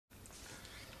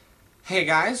Hey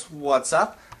guys, what's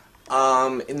up?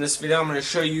 In this video I'm going to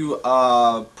show you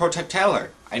Protect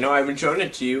Taylor. I know I haven't shown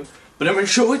it to you, but I'm going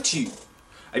to show it to you.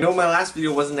 I know my last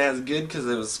video wasn't as good because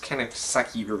it was kind of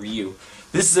sucky review.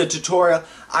 This is a tutorial.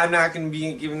 I'm not going to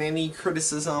be giving any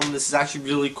criticism. This is actually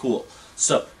really cool.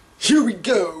 So, here we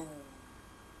go!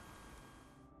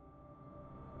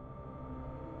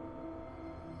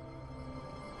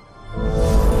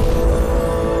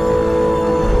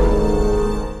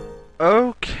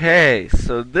 Okay,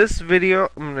 so this video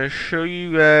I'm going to show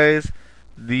you guys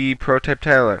the Prototype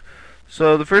Taylor.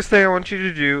 So the first thing I want you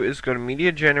to do is go to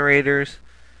Media Generators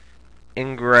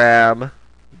and grab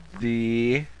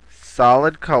the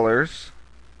solid colors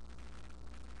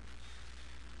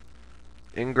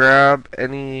and grab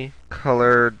any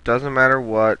color, doesn't matter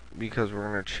what, because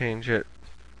we're going to change it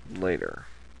later.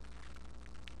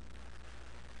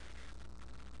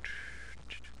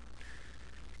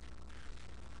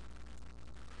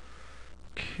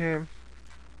 Okay.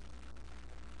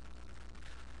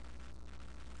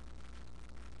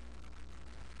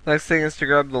 Next thing is to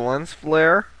grab the lens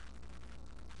flare.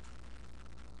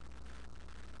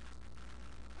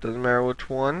 Doesn't matter which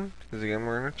one, because again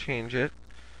we're going to change it.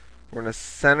 We're going to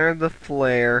center the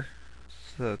flare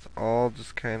so it's all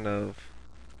just kind of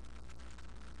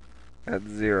at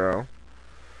 0.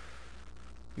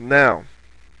 Now,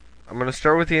 I'm going to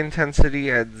start with the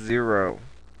intensity at 0.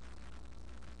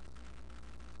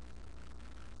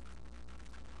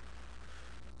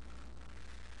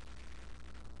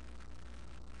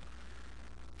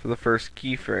 For the first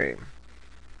keyframe.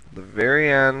 The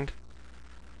very end,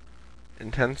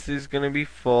 intensity is going to be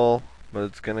full, but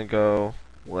it's going to go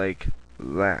like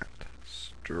that,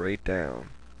 straight down.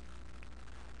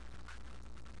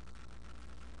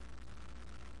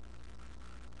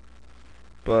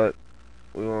 But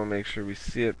we want to make sure we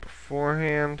see it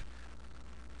beforehand,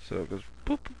 so it goes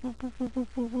boop, boop, boop, boop, boop,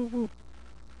 boop, boop, boop.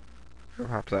 It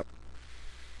hops up.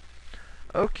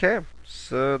 Okay,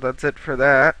 so that's it for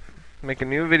that. Make a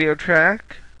new video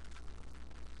track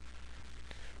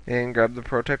and grab the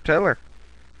Prototype Taylor.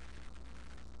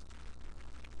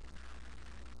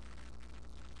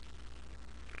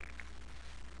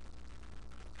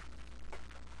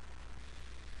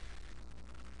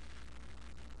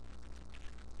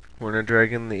 We're going to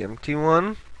drag in the empty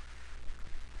one.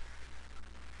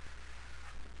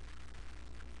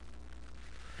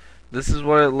 This is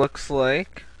what it looks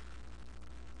like.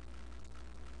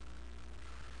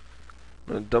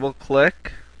 I'm going to double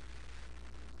click.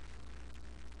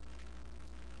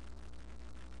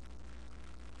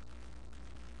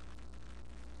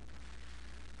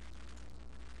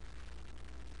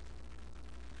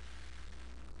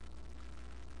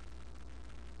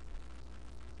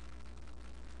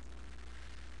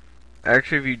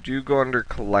 Actually, if you do go under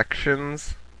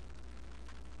collections,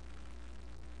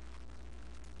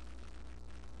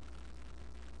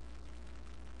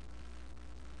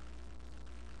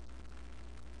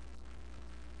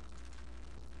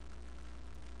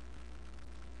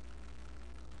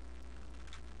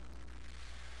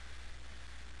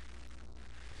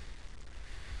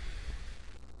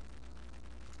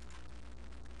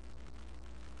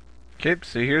 okay,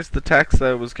 so here's the text that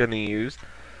I was going to use.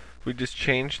 We just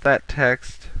changed that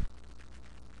text.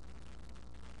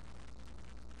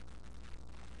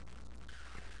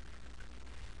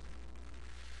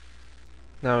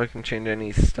 Now we can change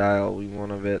any style we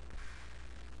want of it.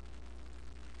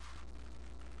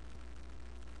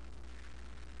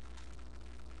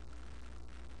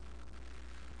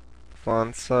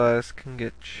 Font size can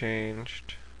get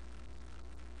changed.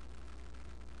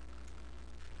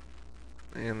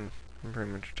 And I'm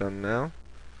pretty much done now.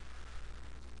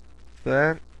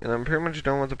 That, and I'm pretty much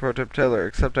done with the Prototype Taylor,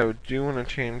 except I do want to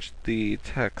change the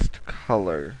text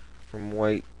color from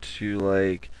white to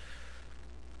like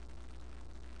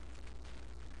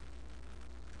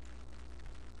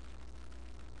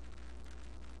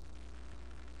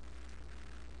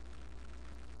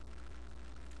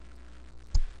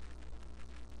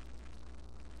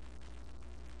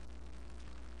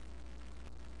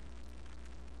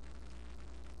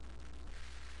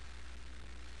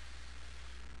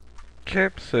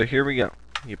okay, so here we go.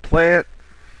 You play it.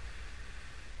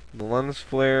 The lens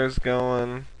flare is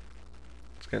going.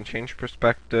 It's going to change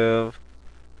perspective.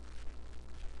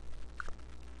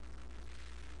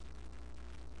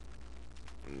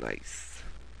 Nice.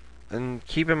 And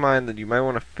keep in mind that you might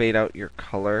want to fade out your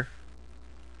color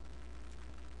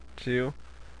too,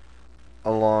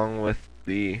 along with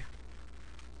the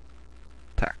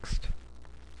text.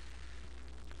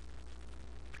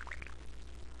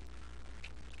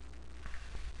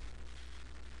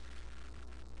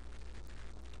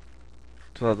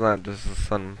 So it's not just the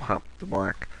sun pop the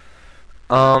black.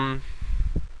 That's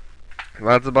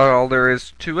about all there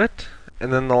is to it.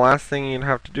 And then the last thing you'd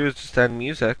have to do is just add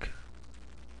music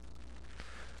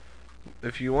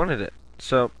if you wanted it.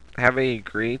 So have a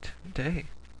great day.